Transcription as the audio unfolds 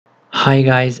Hi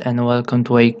guys, and welcome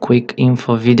to a quick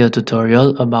info video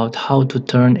tutorial about how to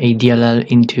turn a DLL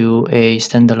into a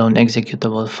standalone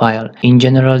executable file. In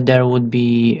general, there would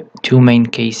be two main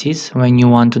cases when you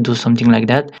want to do something like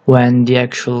that: when the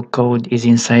actual code is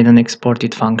inside an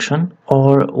exported function,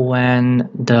 or when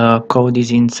the code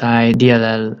is inside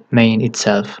DLL main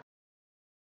itself.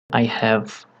 I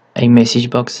have a message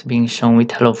box being shown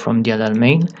with hello from DLL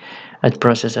main, a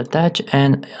process attached,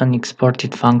 and an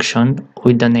exported function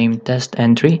with the name test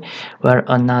entry, where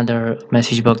another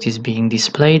message box is being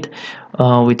displayed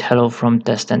with hello from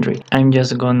test entry. I'm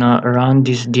just gonna run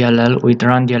this DLL with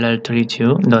run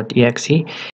dll32.exe.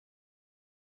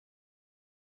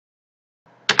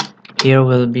 Here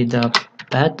will be the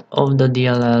path of the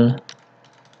DLL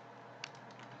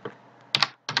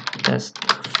test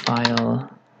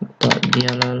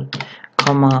file.dll,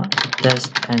 comma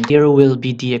test, and here will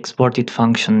be the exported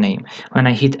function name. When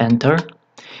I hit enter,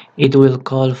 it will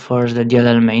call first the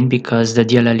DLL main because the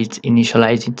DLL is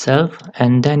initialized itself,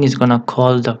 and then it's gonna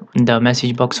call the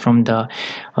message box from the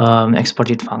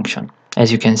exported function,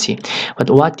 as you can see. But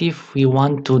what if we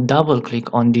want to double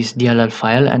click on this DLL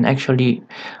file and actually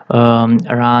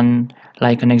run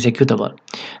like an executable?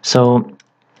 So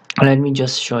let me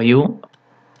just show you.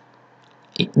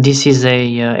 This is a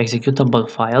executable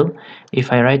file.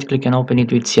 If I right click and open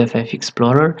it with CFF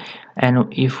Explorer, and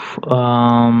if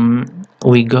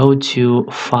we go to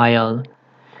file,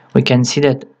 we can see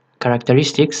that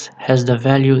characteristics has the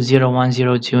value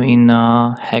 0102 in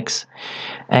hex,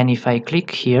 and if I click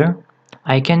here,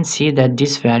 I can see that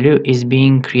this value is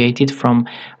being created from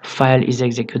file is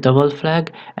executable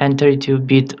flag and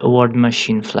 32-bit word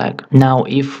machine flag. Now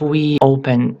if we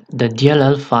open the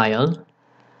DLL file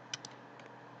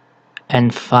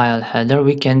and file header,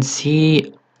 we can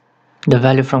see the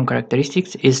value from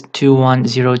characteristics is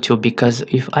 2102, because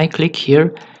if I click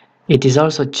here, it is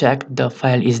also checked the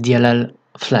file is DLL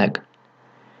flag.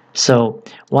 So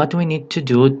what we need to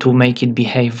do to make it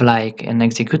behave like an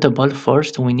executable,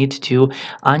 first we need to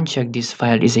uncheck this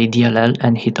file is a DLL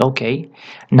and hit OK.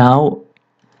 Now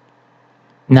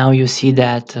you see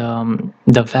that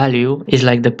the value is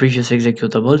like the previous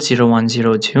executable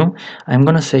 0102. I'm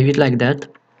gonna save it like that.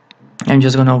 I'm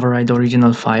just gonna override the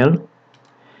original file,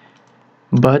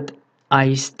 but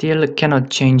I still cannot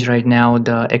change right now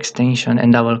the extension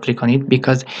and double click on it,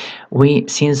 because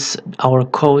since our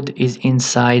code is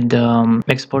inside the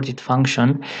exported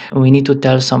function, we need to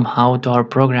tell somehow to our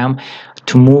program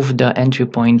to move the entry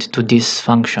point to this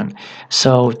function.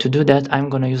 So to do that, I'm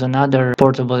gonna use another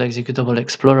portable executable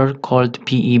explorer called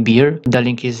PEBeer. The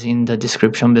link is in the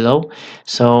description below.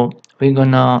 So we're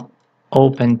gonna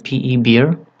open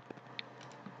PEBeer.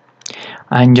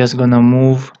 I'm just gonna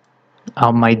move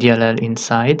my DLL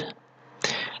inside.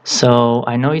 So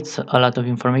I know it's a lot of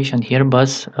information here, but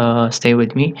stay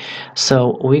with me.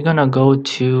 So we're gonna go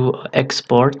to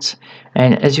exports,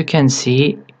 and as you can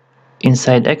see,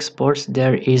 inside exports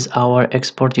there is our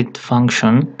exported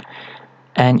function,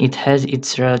 and it has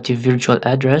its relative virtual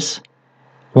address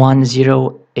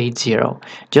 1080.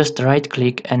 Just right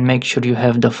click and make sure you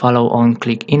have the follow on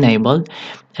click enabled,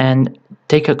 and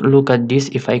take a look at this.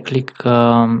 If I click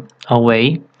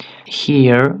away,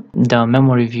 here the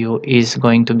memory view is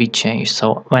going to be changed.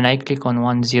 So when I click on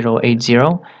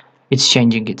 1080, it's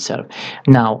changing itself.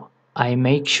 Now I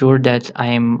make sure that I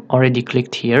am already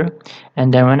clicked here,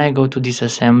 and then when I go to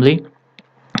disassembly,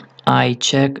 I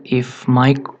check if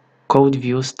my code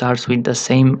view starts with the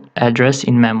same address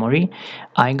in memory.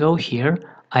 I go here,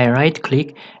 I right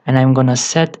click, and I'm gonna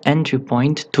set entry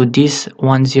point to this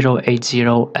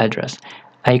 1080 address.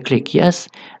 I click yes,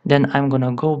 then I'm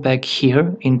gonna go back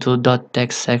here into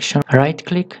 .text section, right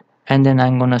click, and then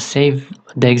I'm gonna save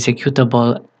the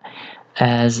executable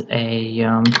as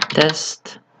a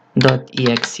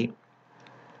test.exe.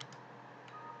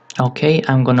 Okay,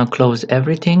 I'm gonna close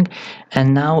everything,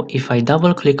 and now if I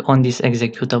double click on this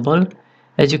executable,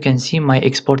 as you can see, my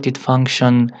exported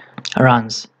function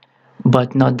runs,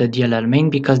 but not the DLL main,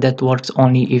 because that works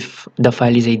only if the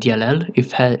file is a DLL,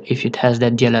 if it has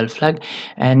that DLL flag,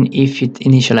 and if it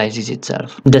initializes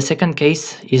itself. The second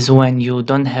case is when you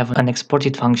don't have an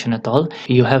exported function at all,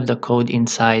 you have the code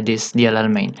inside this DLL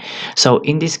main. So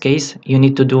in this case, you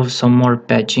need to do some more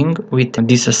patching with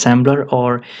disassembler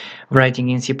or writing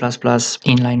in C++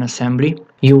 inline assembly.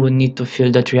 You will need to fill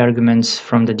the three arguments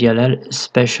from the DLL.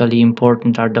 Especially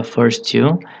important are the first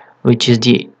two, which is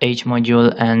the H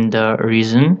module and the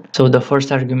reason. So the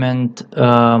first argument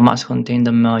must contain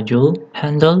the module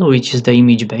handle, which is the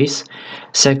image base.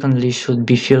 Secondly, should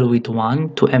be filled with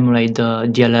 1 to emulate the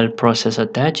DLL process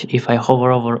attached. If I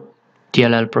hover over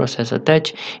DLL process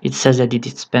attached, it says that it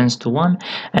spans to 1,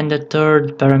 and the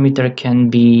third parameter can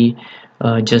be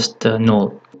just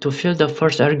null. To fill the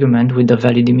first argument with the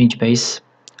valid image base,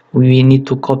 we need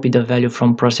to copy the value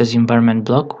from process environment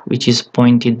block, which is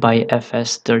pointed by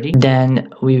fs30.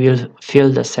 Then we will fill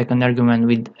the second argument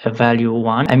with a value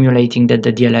 1, emulating that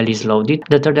the DLL is loaded.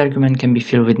 The third argument can be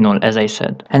filled with null, as I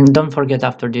said. And don't forget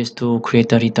after this to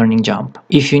create a returning jump.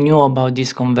 If you knew about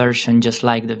this conversion, just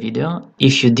like the video.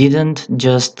 If you didn't,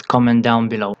 just comment down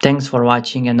below. Thanks for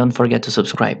watching and don't forget to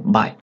subscribe. Bye.